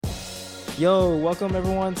Yo, welcome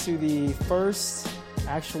everyone to the first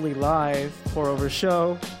actually live pour over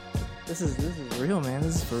show. This is real, man.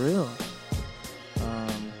 This is for real.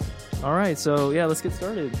 All right, so yeah, let's get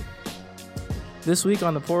started. This week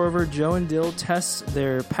on the pour over, Joe and Dill test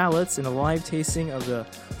their palates in a live tasting of the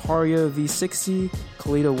Hario V60,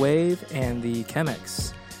 Kalita Wave, and the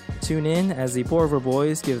Chemex. Tune in as the pour over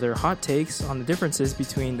boys give their hot takes on the differences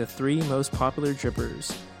between the three most popular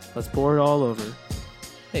drippers. Let's pour it all over.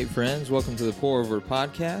 Hey friends, welcome to the Pour Over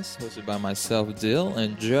Podcast, hosted by myself, Dill,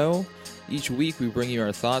 and Joe. Each week we bring you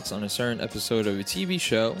our thoughts on a certain episode of a TV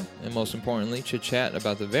show, and most importantly, chit-chat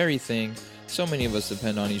about the very thing so many of us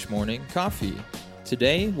depend on each morning, coffee.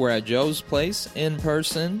 Today, we're at Joe's place, in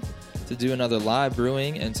person, to do another live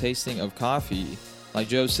brewing and tasting of coffee. Like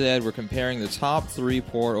Joe said, we're comparing the top three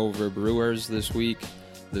pour-over brewers this week,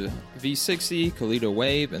 the V60, Kalita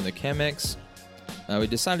Wave, and the Chemex. We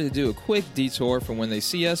decided to do a quick detour from when they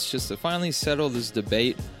see us just to finally settle this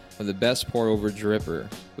debate of the best pour-over dripper.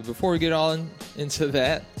 But before we get into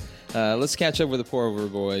that, let's catch up with the pour-over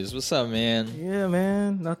boys. What's up, man? Yeah,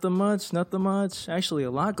 man. Nothing much. Actually,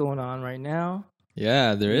 a lot going on right now.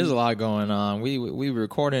 Yeah, there is a lot going on. We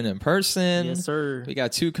recording in person. Yes, sir. We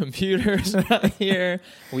got two computers out here.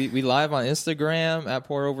 We live on Instagram at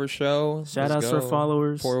Pour Over Show. Shout outs for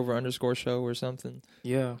followers. Pour Over _show or something.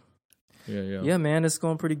 Yeah. Yeah, man, it's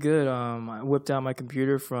going pretty good. I whipped out my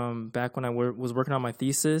computer from back when I was working on my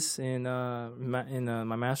thesis in my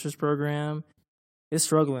master's program. It's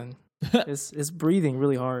struggling. It's breathing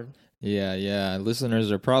really hard. Yeah. Listeners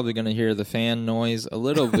are probably going to hear the fan noise a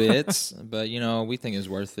little bit, but, we think it's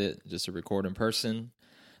worth it just to record in person.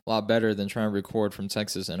 A lot better than trying to record from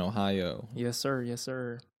Texas and Ohio. Yes,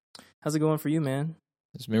 sir. How's it going for you, man?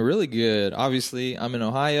 It's been really good. Obviously, I'm in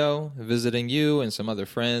Ohio visiting you and some other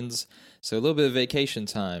friends, so a little bit of vacation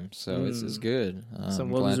time. So it's good. Some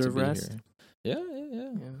well-deserved rest. Yeah.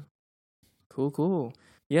 Cool.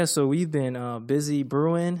 Yeah, so we've been busy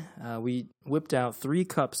brewing. We whipped out 3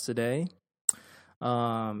 cups today.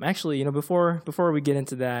 Actually, before we get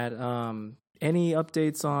into that, any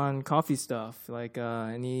updates on coffee stuff? Like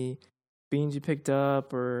any beans you picked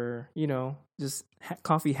up, or just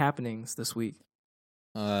coffee happenings this week?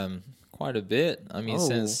 Quite a bit. I mean,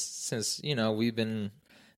 since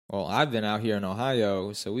I've been out here in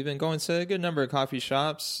Ohio, so we've been going to a good number of coffee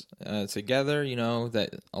shops together. That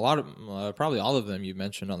a lot of probably all of them you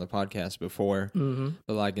mentioned on the podcast before. Mm-hmm.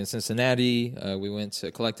 But like in Cincinnati, we went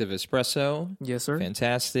to Collective Espresso. Yes, sir.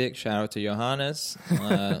 Fantastic. Shout out to Johannes,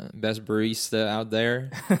 best barista out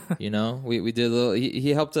there. We did a little. He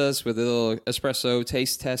helped us with a little espresso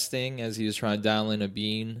taste testing as he was trying to dial in a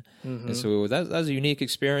bean, and so that was a unique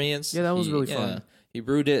experience. Yeah, that was really fun. He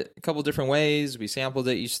brewed it a couple different ways. We sampled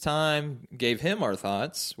it each time, gave him our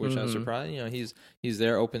thoughts, which I was surprised. He's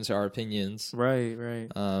there, open to our opinions. Right.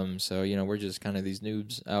 So we're just kind of these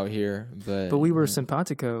noobs out here, but we were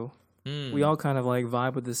simpatico. We all kind of like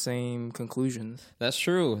vibe with the same conclusions. That's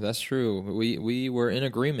true. We were in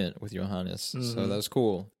agreement with Johannes, so that was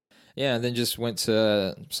cool. Yeah, and then just went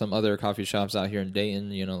to some other coffee shops out here in Dayton,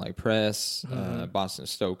 like Press, Boston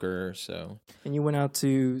Stoker. So, and you went out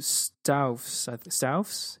to Stouff's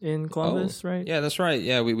in Columbus, right? Yeah, that's right.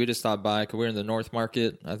 Yeah, we just stopped by because we're in the North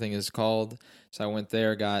Market, I think it's called. So I went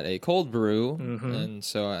there, got a cold brew, and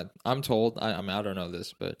so I'm told, I don't know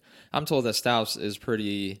this, but I'm told that Stouff's is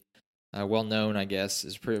pretty well known, I guess.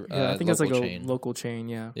 Is pretty. I think it's like a local chain.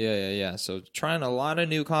 Yeah. Yeah. So trying a lot of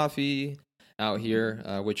new coffee out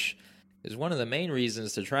here, which is one of the main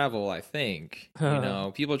reasons to travel, I think.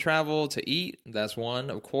 People travel to eat, that's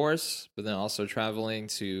one, of course, but then also traveling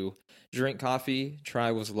to drink coffee,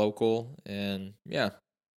 try what's local, and yeah.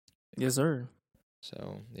 Yes, sir.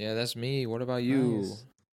 So, yeah, that's me. What about you? Nice.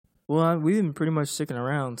 Well, we've been pretty much sticking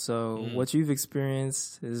around, so what you've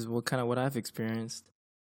experienced is what I've experienced.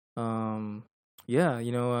 Let's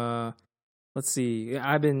see.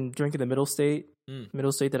 I've been drinking the Middle State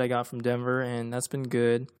that I got from Denver, and that's been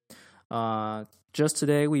good. Just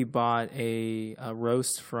today we bought a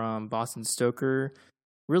roast from Boston Stoker,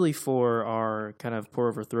 really for our kind of pour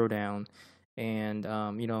over throwdown. And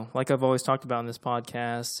like I've always talked about in this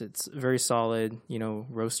podcast, it's very solid,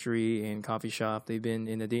 roastery and coffee shop. They've been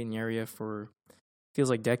in the Dayton area for feels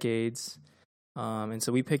like decades. And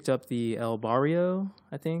so we picked up the El Barrio,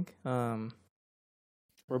 I think. We're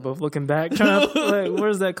both looking back, trying to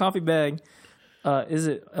where's that coffee bag? Is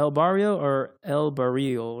it El Barrio or El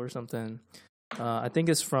Barril or something? I think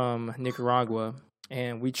it's from Nicaragua,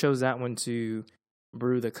 and we chose that one to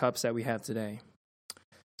brew the cups that we have today.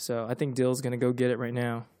 So I think Dill's gonna go get it right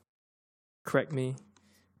now. Correct me.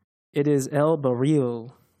 It is El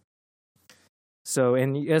Barril. So,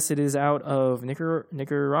 and yes, it is out of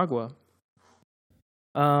Nicaragua.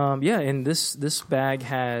 And this bag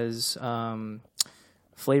has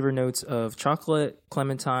flavor notes of chocolate,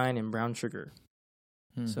 clementine, and brown sugar.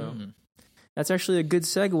 Mm-hmm. So that's actually a good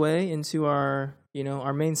segue into our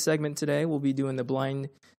main segment today. We'll be doing the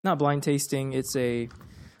not blind tasting. It's a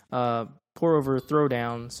pour over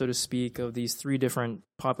throwdown, so to speak, of these 3 different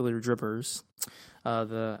popular drippers.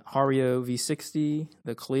 The Hario V60,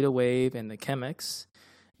 the Kalita Wave, and the Chemex.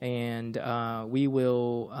 And we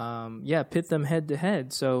will, pit them head to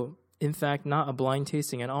head. So, in fact, not a blind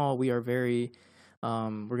tasting at all. We are we're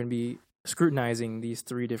going to be scrutinizing these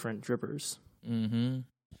 3 different drippers. Mm-hmm.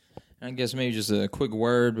 I guess maybe just a quick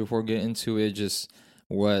word before we get into it, just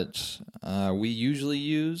what we usually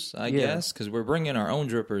use, I guess, because we're bringing our own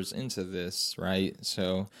drippers into this, right?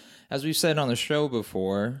 So, as we've said on the show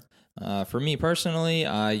before, for me personally,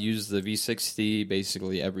 I use the V60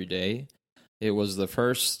 basically every day. It was the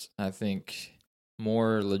first, I think,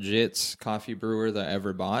 more legit coffee brewer that I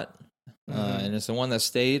ever bought. And it's the one that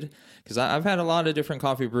stayed. Because I've had a lot of different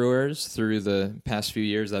coffee brewers through the past few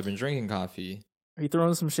years I've been drinking coffee. Are you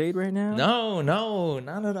throwing some shade right now? No,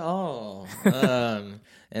 not at all. And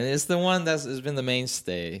it's the one that's has been the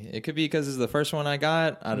mainstay. It could be because it's the first one I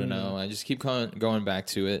got. I don't know. I just keep going back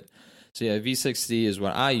to it. So yeah, V60 is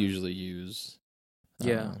what I usually use.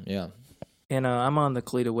 Yeah. Yeah. And I'm on the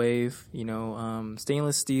Kalita Wave,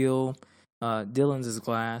 stainless steel. Dylan's is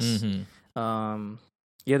glass. Mm-hmm.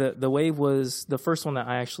 The Wave was the first one that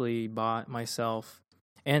I actually bought myself.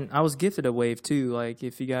 And I was gifted a Wave too. Like,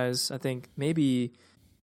 if you guys, I think maybe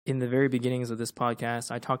in the very beginnings of this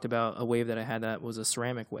podcast, I talked about a Wave that I had that was a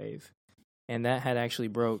ceramic Wave. And that had actually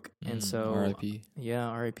broke. And so, R.I.P. Yeah,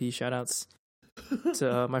 R.I.P. Shout outs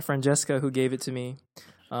to my friend Jessica who gave it to me.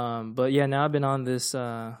 But yeah, now I've been on this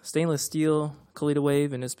stainless steel Kalita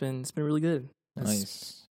Wave, and it's been really good.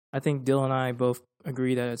 Nice. I think Dylan and I both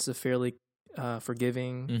agree that it's a fairly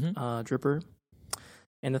forgiving dripper.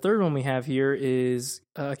 And the third one we have here is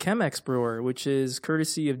a Chemex brewer, which is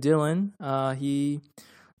courtesy of Dylan. He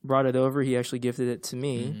brought it over. He actually gifted it to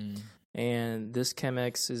me. And this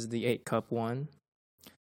Chemex is the 8-cup one.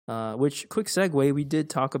 Which, quick segue, we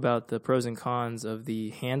did talk about the pros and cons of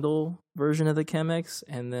the handle version of the Chemex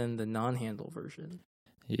and then the non-handle version.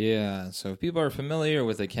 Yeah, so if people are familiar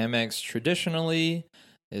with the Chemex, traditionally,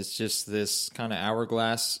 it's just this kind of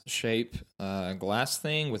hourglass shape glass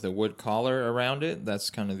thing with a wood collar around it. That's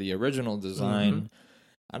kind of the original design.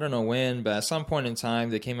 I don't know when, but at some point in time,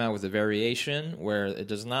 they came out with a variation where it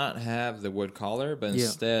does not have the wood collar, but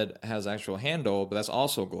instead has actual handle, but that's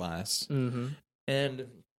also glass. And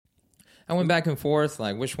I went back and forth,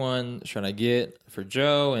 like, which one should I get for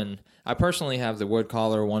Joe? And I personally have the wood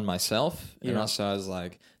collar one myself. And also I was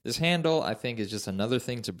like, this handle, I think, is just another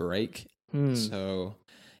thing to break. So,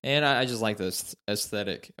 and I just like the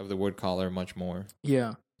aesthetic of the wood collar much more.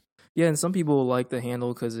 Yeah. Yeah, and some people like the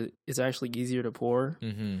handle because it's actually easier to pour.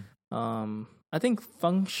 I think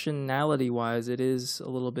functionality-wise, it is a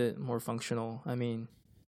little bit more functional. I mean,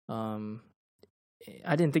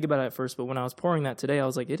 I didn't think about it at first, but when I was pouring that today, I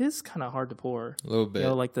was like, it is kind of hard to pour. A little bit.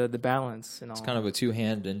 Like the balance and all. It's kind of a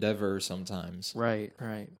two-hand endeavor sometimes. Right.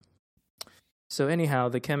 So anyhow,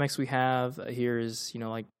 the Chemex we have here is,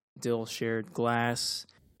 like Dill shared, glass.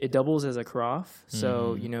 It doubles as a carafe.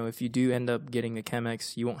 So, if you do end up getting a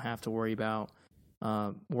Chemex, you won't have to worry about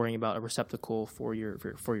a receptacle for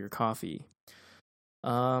your coffee.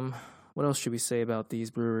 What else should we say about these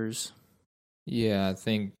brewers? Yeah, I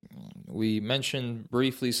think we mentioned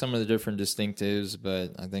briefly some of the different distinctives,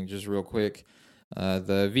 but I think just real quick,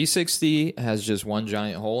 the V60 has just one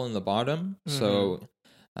giant hole in the bottom. So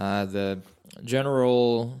the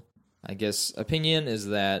general, I guess, opinion is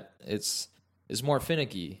that it's more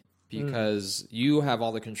finicky because you have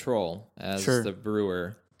all the control as the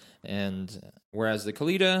brewer. And whereas the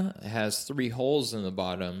Kalita has 3 holes in the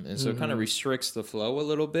bottom, and so it kind of restricts the flow a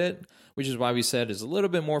little bit, which is why we said it's a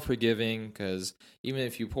little bit more forgiving, because even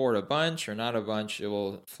if you pour a bunch or not a bunch, it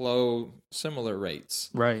will flow similar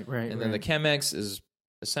rates. Right. And then the Chemex is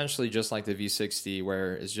essentially just like the V60,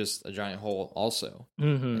 where it's just a giant hole also.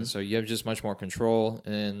 And so you have just much more control,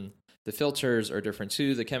 and the filters are different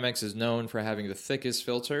too. The Chemex is known for having the thickest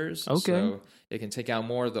filters. So it can take out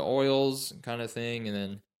more of the oils kind of thing, and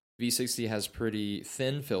then V60 has pretty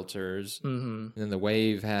thin filters, and then the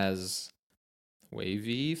Wave has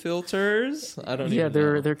wavy filters. I don't even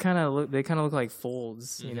know. They kind of look like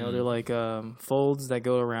folds. You know, they're like folds that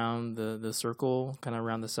go around the circle, kind of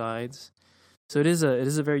around the sides. So it is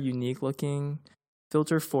a very unique looking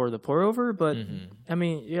filter for the pour over, but I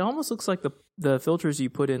mean, it almost looks like the filters you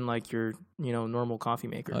put in like your normal coffee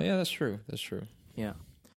maker. Oh yeah, that's true. Yeah.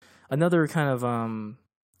 Another kind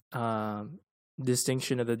of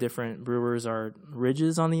distinction of the different brewers are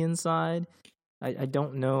ridges on the inside. I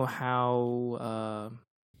don't know how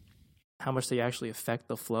much they actually affect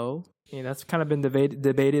the flow. That's kind of been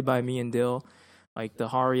debated by me and Dill. Like the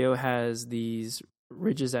Hario has these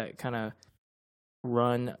ridges that kind of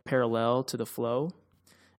run parallel to the flow,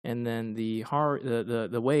 and then the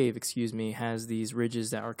Wave, has these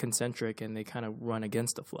ridges that are concentric and they kind of run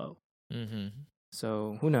against the flow.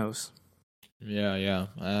 So who knows? Yeah.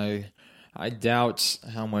 I doubt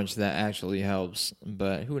how much that actually helps,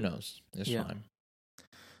 but who knows? It's fine.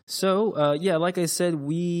 So like I said,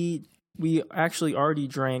 we actually already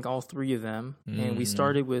drank all three of them, and we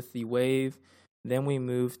started with the Wave, then we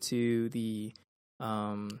moved to the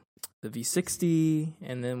V60,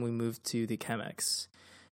 and then we moved to the Chemex.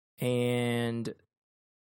 And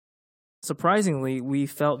surprisingly, we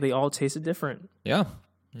felt they all tasted different. Yeah.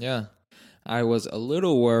 I was a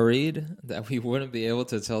little worried that we wouldn't be able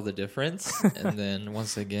to tell the difference, and then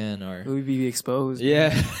once again, we'd be exposed. Yeah,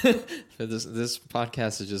 this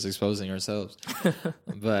podcast is just exposing ourselves.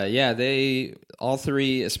 But yeah, they all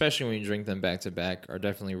three, especially when you drink them back to back, are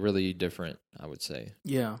definitely really different, I would say.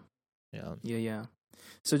 Yeah.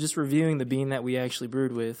 So just reviewing the bean that we actually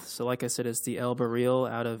brewed with. So like I said, it's the El Barril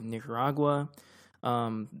out of Nicaragua.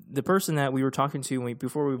 The person that we were talking to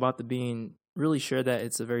before we bought the bean really shared that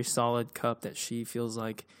it's a very solid cup that she feels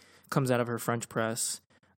like comes out of her French press.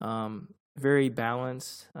 Very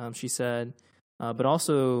balanced, she said, but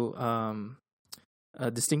also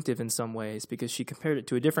distinctive in some ways, because she compared it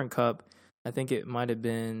to a different cup. I think it might have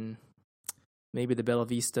been maybe the Bella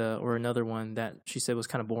Vista or another one that she said was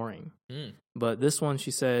kind of boring. But this one,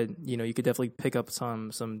 she said, you could definitely pick up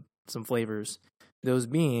some flavors. Those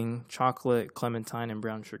being chocolate, clementine, and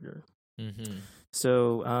brown sugar.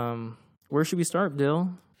 So, where should we start,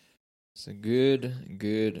 Dill? It's a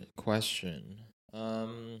good question. I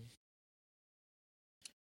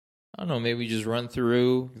don't know, maybe just run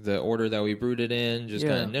through the order that we brewed it in, just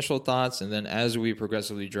kind of initial thoughts, and then as we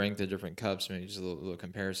progressively drank the different cups, maybe just a little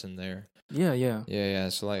comparison there. Yeah.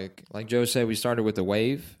 So like Joe said, we started with the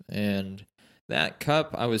Wave, and that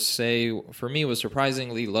cup, I would say, for me, was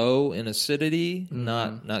surprisingly low in acidity,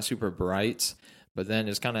 not super bright. But then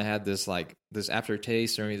it's kind of had this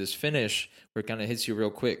aftertaste or maybe this finish where it kind of hits you real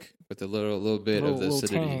quick with a little bit of the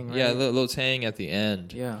acidity. Tang, right? Yeah, a little tang at the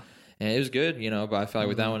end. Yeah. And it was good, but I felt like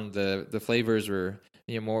with that one, the flavors were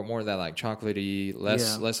more of that like chocolatey,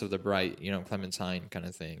 less of the bright, clementine kind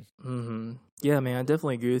of thing. Yeah, man, I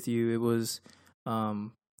definitely agree with you. It was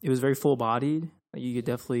very full bodied. You could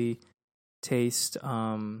definitely taste,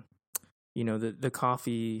 the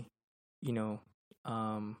coffee,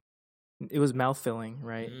 it was mouth-filling,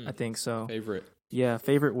 right? I think so. Favorite. Yeah,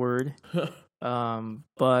 favorite word. But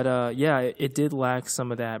it did lack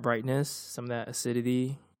some of that brightness, some of that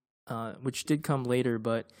acidity, which did come later,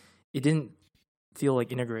 but it didn't feel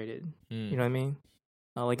like integrated. You know what I mean?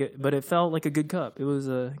 But it felt like a good cup. It was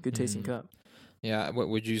a good tasting cup. Yeah, what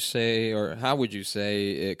would you say, or how would you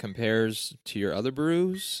say it compares to your other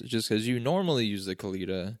brews? Just because you normally use the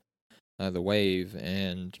Kalita, the Wave,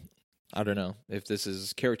 and I don't know if this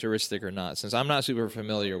is characteristic or not, since I'm not super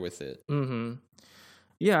familiar with it.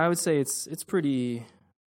 Yeah, I would say it's pretty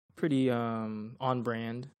on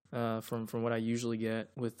brand from what I usually get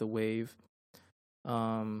with the Wave.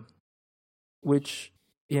 Which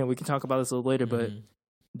we can talk about this a little later, but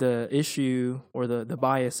the issue or the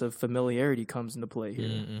bias of familiarity comes into play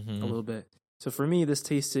here a little bit. So for me, this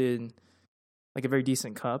tasted like a very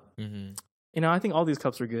decent cup. I think all these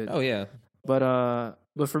cups are good. Oh yeah, but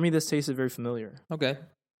for me, this tasted very familiar. Okay.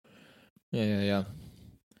 Yeah.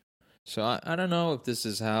 So I don't know if this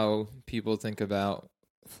is how people think about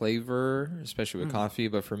flavor, especially with coffee,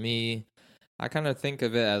 but for me, I kind of think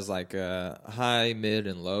of it as like a high, mid,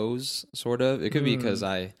 and lows, sort of. It could be because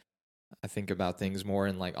I think about things more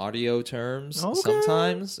in like audio terms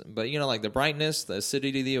sometimes, but like the brightness, the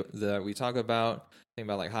acidity that we talk about. Think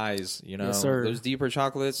about like highs, yes, sir. Those deeper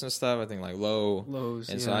chocolates and stuff. I think like lows,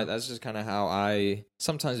 and so that's just kind of how I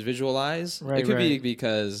sometimes visualize. It could be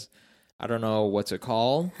because I don't know what to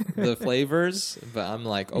call the flavors, but I'm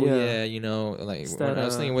like, like when I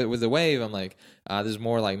was thinking with the Wave, I'm like, there's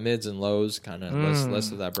more like mids and lows, kind of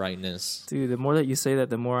less of that brightness. Dude, the more that you say that,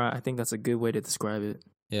 the more I think that's a good way to describe it.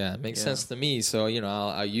 Yeah, it makes sense to me. So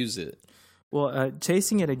I'll use it. Well,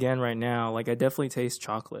 tasting it again right now, like I definitely taste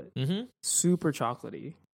chocolate, super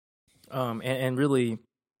chocolatey, and really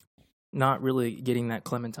not really getting that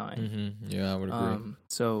clementine. Yeah, I would agree.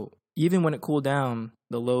 So even when it cooled down,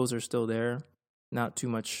 the lows are still there. Not too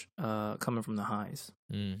much coming from the highs.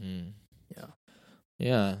 Mm-hmm. Yeah.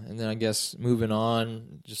 Yeah, and then I guess moving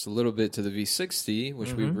on just a little bit to the V60,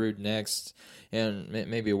 which we brewed next, and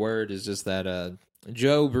maybe a word is just that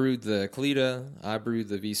Joe brewed the Kalita, I brewed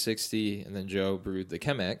the V60, and then Joe brewed the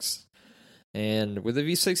Chemex. And with the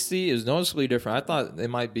V60, it was noticeably different. I thought it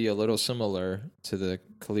might be a little similar to the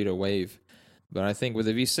Kalita Wave, but I think with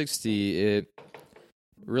the V60, it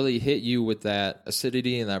really hit you with that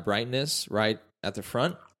acidity and that brightness right at the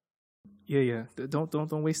front. Yeah.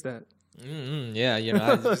 Don't waste that. Yeah,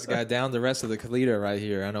 I just got down the rest of the Kalita right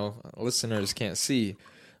here. I know listeners can't see,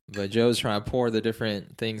 but Joe's trying to pour the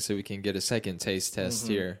different things so we can get a second taste test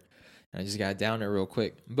here. And I just got down there real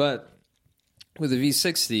quick. But with the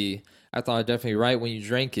V60, I thought definitely right when you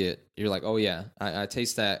drank it, you're like, oh yeah, I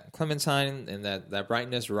taste that clementine and that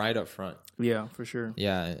brightness right up front. Yeah, for sure.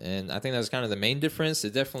 Yeah, and I think that's kind of the main difference.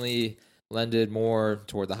 It definitely lended more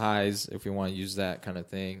toward the highs, if we want to use that kind of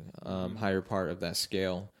thing, higher part of that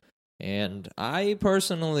scale. And I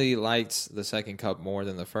personally liked the second cup more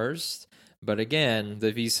than the first. But again,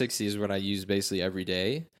 the V60 is what I use basically every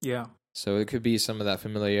day. Yeah. So it could be some of that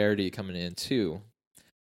familiarity coming in too.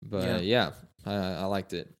 But yeah, I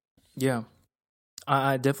liked it. Yeah.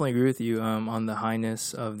 I definitely agree with you on the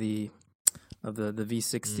highness of the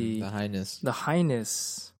V60. The highness. The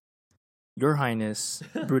highness. Your Highness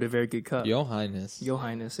brewed a very good cup. Your Highness. Your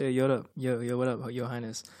Highness. Hey, yo, what up? Yo, what up? Your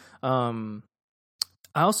Highness.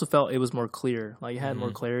 I also felt it was more clear. Like, it had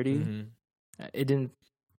more clarity. It didn't,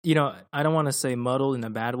 I don't want to say muddled in a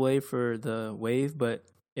bad way for the Wave, but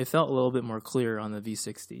it felt a little bit more clear on the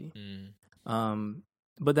V60.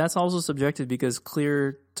 But that's also subjective because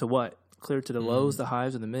clear to what? Clear to the lows, the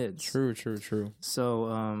highs, or the mids. True.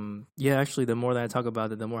 So, actually, the more that I talk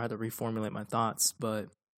about it, the more I have to reformulate my thoughts. But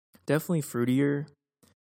definitely fruitier,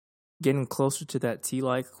 getting closer to that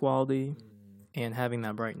tea-like quality, and having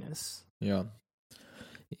that brightness. Yeah,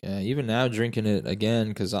 even now drinking it again,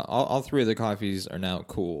 because all three of the coffees are now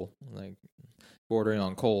cool, like bordering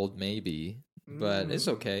on cold maybe, but it's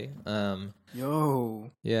okay.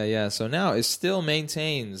 Yeah, so now it still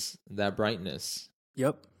maintains that brightness.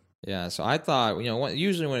 Yep. Yeah, so I thought,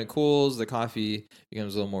 usually when it cools, the coffee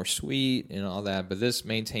becomes a little more sweet and all that, but this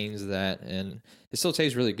maintains that, and it still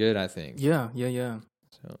tastes really good, I think. Yeah.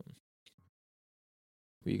 So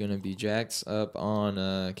we're going to be jacked up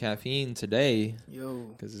on caffeine today.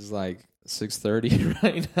 Because it's like 6:30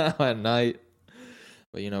 right now at night.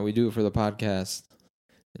 But, we do it for the podcast.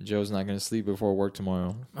 And Joe's not going to sleep before work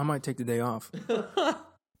tomorrow. I might take the day off.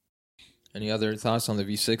 Any other thoughts on the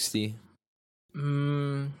V60?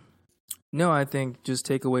 No, I think just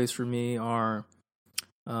takeaways for me are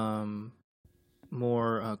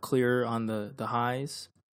more clear on the highs,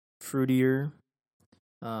 fruitier,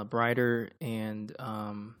 brighter, and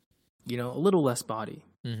a little less body.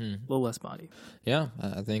 A little less body. Yeah,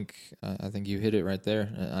 I think you hit it right there.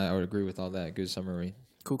 I would agree with all that. Good summary.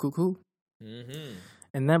 Cool.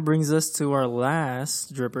 And that brings us to our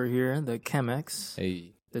last dripper here, the Chemex.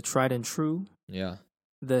 Hey. The tried and true. Yeah.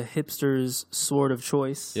 The hipster's sword of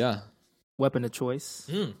choice. Yeah. Weapon of choice.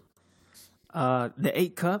 The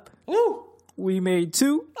 8 cup. Woo! We made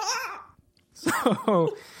 2.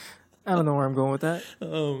 So I don't know where I'm going with that.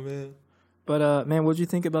 Oh man. But man, what'd you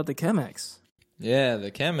think about the Chemex? Yeah,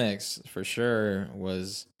 the Chemex for sure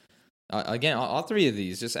was again, all three of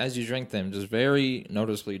these, just as you drink them, just very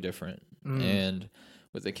noticeably different. And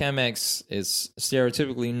with the Chemex, it's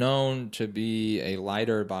stereotypically known to be a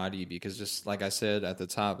lighter body because, just like I said at the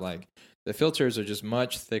top, like the filters are just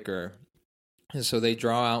much thicker. And so they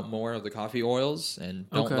draw out more of the coffee oils and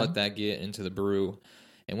don't let that get into the brew.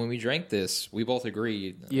 And when we drank this, we both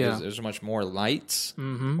agreed there's much more light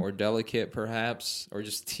or delicate perhaps, or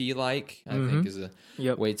just tea-like, I think is a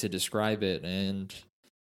way to describe it. And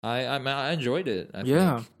I enjoyed it. I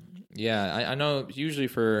think. Yeah, I know usually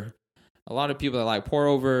for a lot of people that like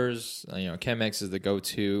pour-overs, Chemex is the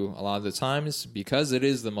go-to a lot of the times because it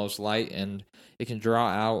is the most light and it can draw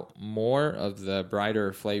out more of the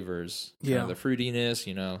brighter flavors. Yeah. The fruitiness,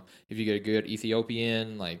 if you get a good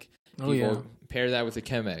Ethiopian, like people pair that with the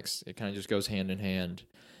Chemex. It kind of just goes hand in hand.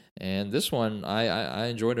 And this one, I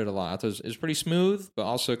enjoyed it a lot. I thought it was pretty smooth, but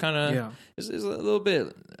also kind of is a little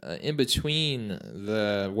bit in between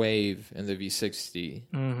the Wave and the V60.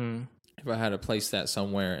 If I had to place that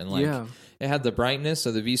somewhere, and it had the brightness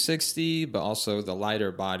of the V60, but also the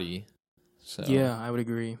lighter body. So I would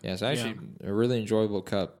agree. Yeah, it's actually a really enjoyable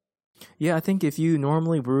cup. Yeah, I think if you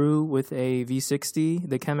normally brew with a V60,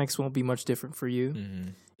 the Chemex won't be much different for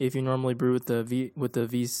you. If you normally brew with the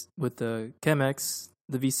Chemex,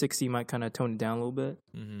 the V60 might kind of tone it down a little bit.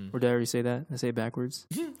 Mm-hmm. Or did I already say that? I say it backwards.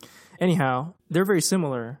 Anyhow, they're very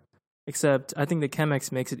similar, except I think the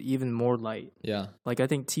Chemex makes it even more light. Yeah. Like I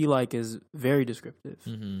think T-like is very descriptive.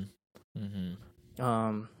 Mm-hmm.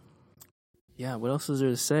 Mm-hmm. Yeah. What else is there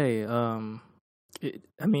to say?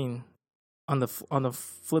 I mean, on the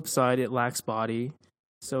flip side, it lacks body,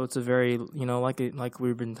 so it's a very like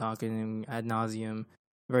we've been talking ad nauseum,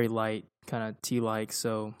 very light kind of tea-like.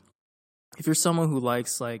 So if you're someone who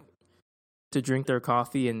likes like to drink their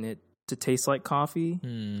coffee and it to taste like coffee,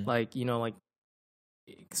 like like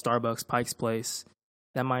Starbucks, Pike's Place,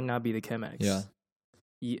 that might not be the Chemex. Yeah,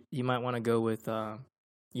 you might want to go with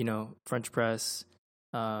French press,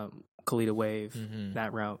 Kalita Wave,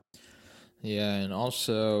 that route. Yeah, and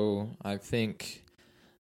also I think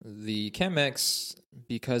the Chemex,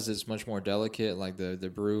 because it's much more delicate, like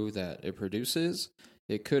the brew that it produces,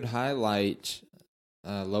 it could highlight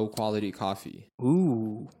low quality coffee.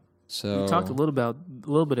 Ooh. So we talked a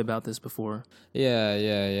little bit about this before.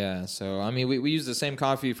 Yeah. So I mean, we use the same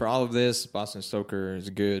coffee for all of this. Boston Stoker is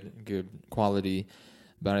good quality,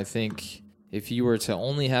 but I think if you were to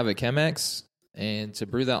only have a Chemex and to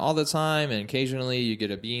brew that all the time, and occasionally you get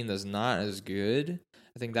a bean that's not as good,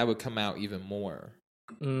 I think that would come out even more.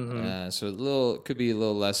 So could be a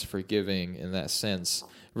little less forgiving in that sense,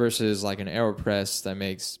 versus like an AeroPress that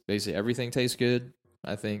makes basically everything taste good,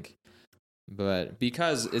 I think. But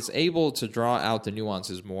because it's able to draw out the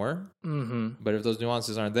nuances more, but if those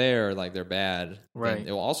nuances aren't there, like they're bad, right, then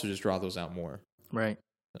it will also just draw those out more. Right.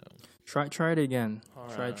 So. Try it again.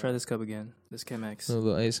 Right. Try this cup again. This Chemex. A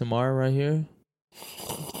little ASMR right here.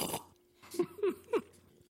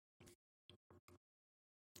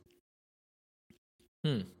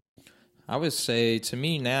 I would say, to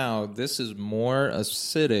me now, this is more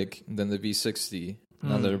acidic than the V60,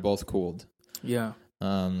 now that they're both cooled. Yeah.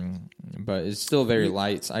 But it's still very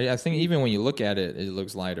light. I think even when you look at it, it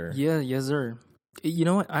looks lighter. Yeah, yes, sir. You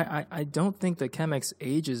know what? I don't think the Chemex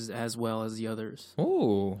ages as well as the others.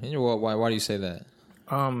 Oh, why do you say that?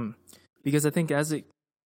 Because I think as it,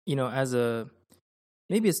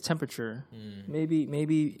 maybe it's temperature.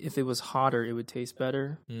 Maybe if it was hotter, it would taste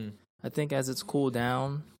better. I think as it's cooled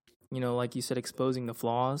down, like you said, exposing the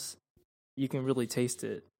flaws, you can really taste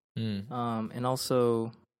it. And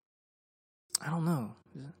also, I don't know.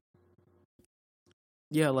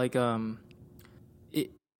 Yeah, like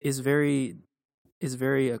it is very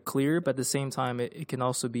clear, but at the same time, it can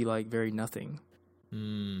also be like very nothing.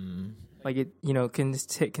 Like it,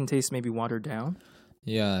 can taste maybe watered down.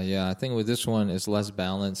 Yeah. I think with this one, it's less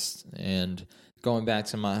balanced, and going back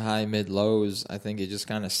to my high, mid, lows, I think it just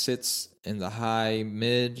kind of sits in the high,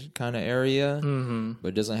 mid kind of area,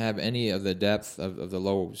 but doesn't have any of the depth of the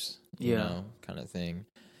lows, kind of thing.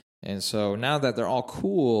 And so now that they're all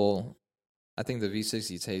cool, I think the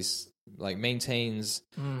V60 maintains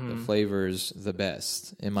the flavors the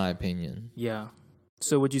best, in my opinion. Yeah.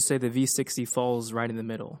 So would you say the V60 falls right in the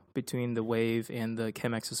middle between the Wave and the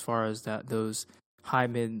Chemex as far as those high,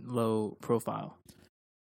 mid, low profile?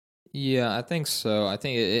 Yeah, I think so. I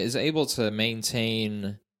think it is able to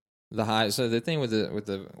maintain the high. So the thing with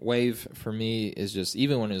the Wave for me is just,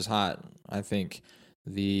 even when it's hot, I think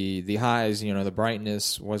the highs, the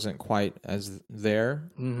brightness wasn't quite as there.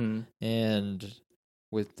 And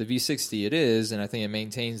with the V60 it is, and I think it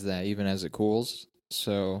maintains that even as it cools.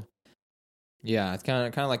 So yeah, it's kind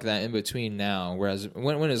of like that in between now. Whereas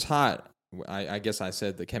when it's hot, I guess I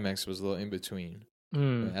said the Chemex was a little in between.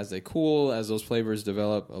 As they cool, as those flavors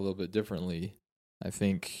develop a little bit differently, I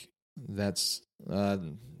think that's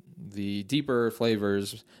the deeper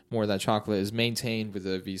flavors, more of that chocolate is maintained with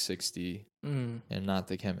the V60 and not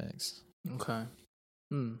the Chemex. Okay.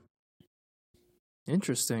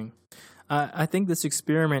 Interesting. I think this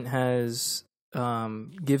experiment has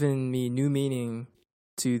given me new meaning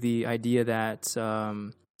to the idea that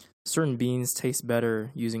certain beans taste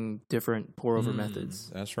better using different pour-over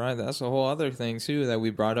methods. That's right. That's a whole other thing, too, that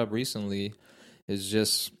we brought up recently, is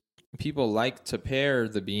just people like to pair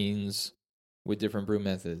the beans with different brew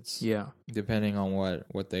methods. Yeah. Depending on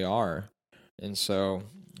what they are. And so,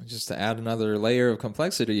 just to add another layer of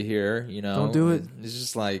complexity here, Don't do it. It's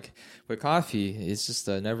just like with coffee, it's just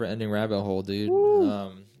a never-ending rabbit hole, dude.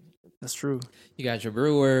 That's true. You got your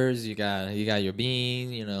brewers, you got your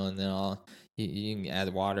bean, and then you can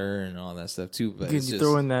add water and all that stuff too. But you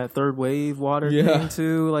throw in that third wave water thing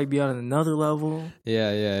too, like be on another level.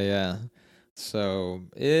 Yeah. So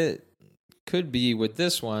it could be with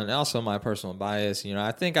this one. Also, my personal bias,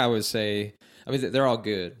 I think I would say, they're all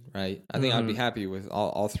good, right? I think I'd be happy with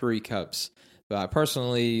all three cups. But I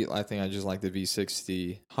think I just like the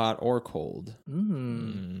V60 hot or cold.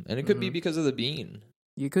 And it could be because of the bean.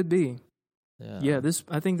 You could be. Yeah.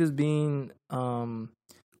 I think this bean.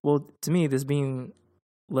 Well, to me, this bean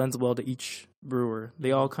lends well to each brewer.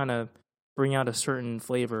 They all kind of bring out a certain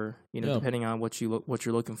flavor, depending on what you're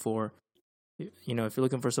looking for. If you're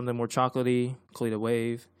looking for something more chocolatey, Kalita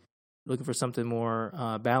Wave. You're looking for something more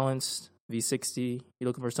balanced, V60. You're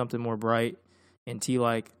looking for something more bright and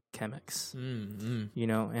tea-like, Chemex.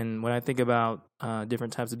 And when I think about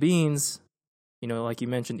different types of beans, like you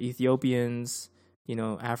mentioned, Ethiopians,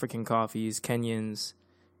 African coffees, Kenyans.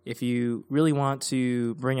 If you really want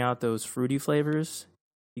to bring out those fruity flavors,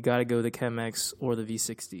 you got to go the Chemex or the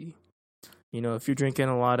V60. If you're drinking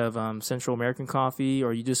a lot of Central American coffee,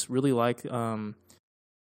 or you just really like, I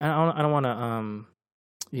don't want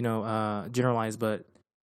to, generalize, but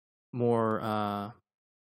more,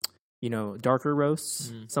 darker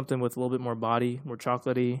roasts, something with a little bit more body, more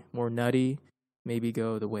chocolatey, more nutty, maybe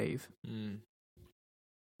go the Wave.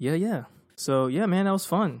 Yeah. So, yeah, man, that was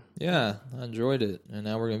fun. Yeah, I enjoyed it. And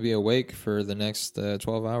now we're going to be awake for the next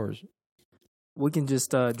 12 hours. We can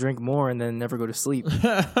just drink more and then never go to sleep. Is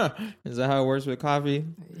that how it works with coffee?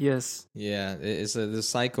 Yes. Yeah, it's this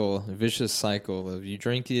cycle, a vicious cycle of you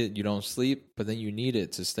drink it, you don't sleep, but then you need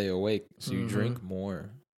it to stay awake, so you drink more.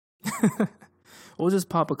 We'll just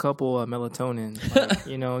pop a couple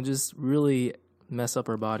melatonin, just really mess up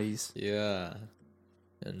our bodies. Yeah.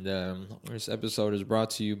 And this episode is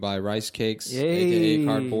brought to you by Rice Cakes, Yay. a.k.a.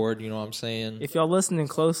 Cardboard, you know what I'm saying? If y'all listening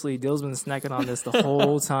closely, Dill's been snacking on this the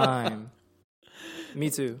whole time.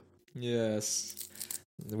 Me too. Yes.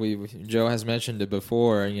 Joe has mentioned it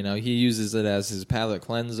before, he uses it as his palate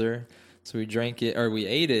cleanser. So we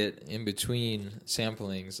ate it in between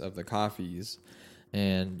samplings of the coffees.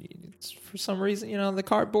 And for some reason, the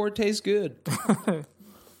cardboard tastes good.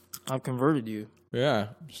 I've converted you. Yeah,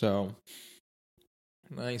 so...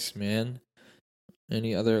 Nice, man.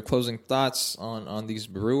 Any other closing thoughts on these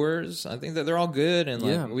brewers? I think that they're all good,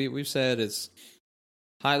 and we've said, it's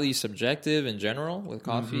highly subjective in general with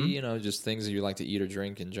coffee. Just things that you like to eat or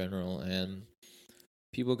drink in general, and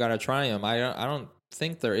people gotta try them. I don't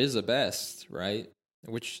think there is a best, right?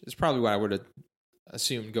 Which is probably what I would have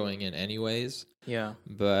assumed going in, anyways. Yeah,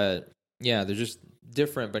 but yeah, they're just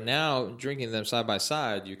different. But now drinking them side by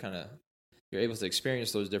side, you're able to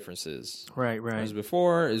experience those differences. Right. Whereas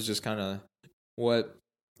before, it's just kind of what...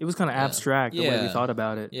 It was kind of abstract the way we thought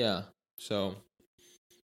about it. Yeah. So,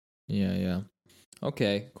 yeah.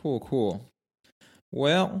 Okay, cool.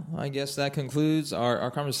 Well, I guess that concludes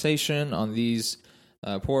our conversation on these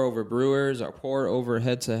pour over brewers, our pour over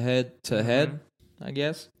head to head, I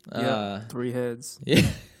guess. Yeah, 3 heads. Yeah.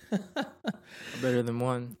 Better than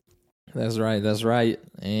one. That's right.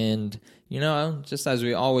 And... just as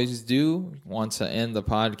we always do, want to end the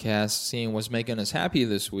podcast seeing what's making us happy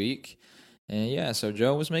this week. And yeah, so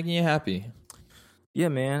Joe, what's making you happy? Yeah,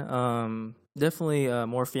 man. Definitely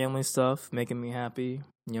more family stuff making me happy.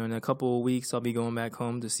 In a couple of weeks, I'll be going back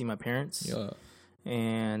home to see my parents. Yeah.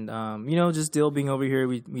 And, just Dill being over here,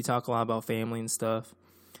 we talk a lot about family and stuff.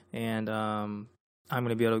 And I'm going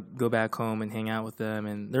to be able to go back home and hang out with them.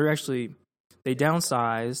 And they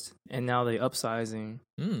downsized, and now they're upsizing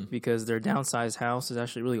because their downsized house is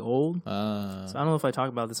actually really old. So I don't know if I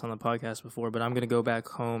talked about this on the podcast before, but I'm going to go back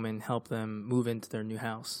home and help them move into their new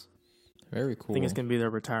house. Very cool. I think it's going to be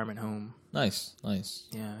their retirement home. Nice.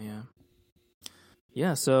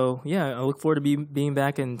 Yeah, so, I look forward to being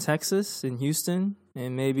back in Texas, in Houston,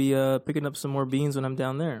 and maybe picking up some more beans when I'm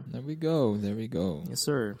down there. There we go. Yes,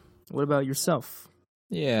 sir. What about yourself?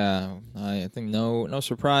 Yeah, I think no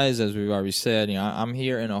surprise, as we've already said. I'm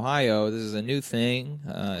here in Ohio. This is a new thing.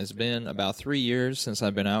 It's been about 3 years since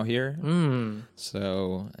I've been out here.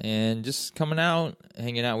 So, and just coming out,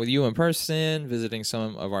 hanging out with you in person, visiting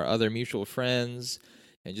some of our other mutual friends,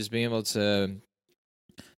 and just being able to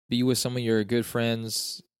be with some of your good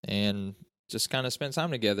friends and just kind of spend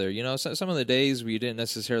time together. Some of the days we didn't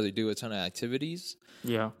necessarily do a ton of activities.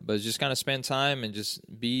 Yeah. But just kind of spend time and just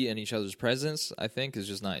be in each other's presence, I think, is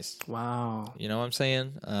just nice. Wow. You know what I'm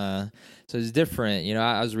saying? So it's different.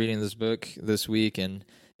 I was reading this book this week, and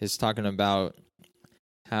it's talking about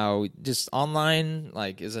how just online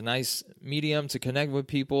is a nice medium to connect with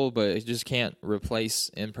people, but it just can't replace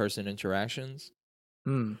in-person interactions.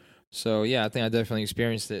 So, yeah, I think I definitely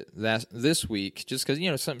experienced it this week, just because,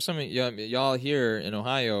 some of y'all here in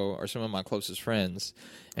Ohio are some of my closest friends,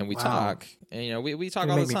 and we talk, and, we talk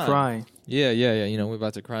all the time. Make me cry. Yeah, we're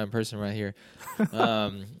about to cry in person right here.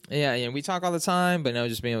 We talk all the time, but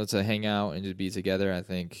just being able to hang out and just be together, I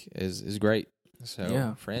think, is great.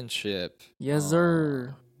 So, friendship. Yes,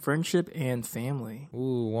 sir. Friendship and family.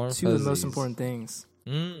 Ooh, warm Two of the most important things.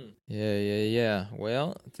 Yeah.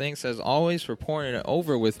 Well, thanks as always for pouring it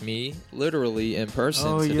over with me, literally in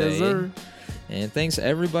person today. Yes, sir. And thanks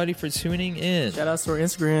everybody for tuning in. Shout out to our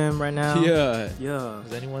Instagram right now. Yeah.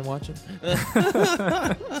 Is anyone watching?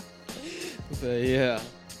 But yeah.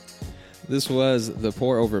 This was the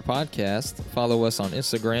Pour Over Podcast. Follow us on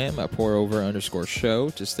Instagram at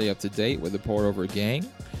PourOver_show to stay up to date with the Pour Over gang.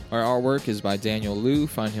 Our artwork is by Daniel Liu.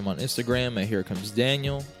 Find him on Instagram at Here Comes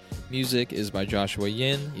Daniel. Music is by Joshua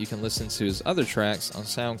Yin. You can listen to his other tracks on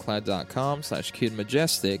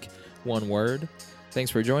SoundCloud.com/KidMajestic, one word.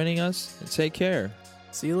 Thanks for joining us, and take care.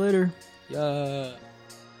 See you later. Yeah.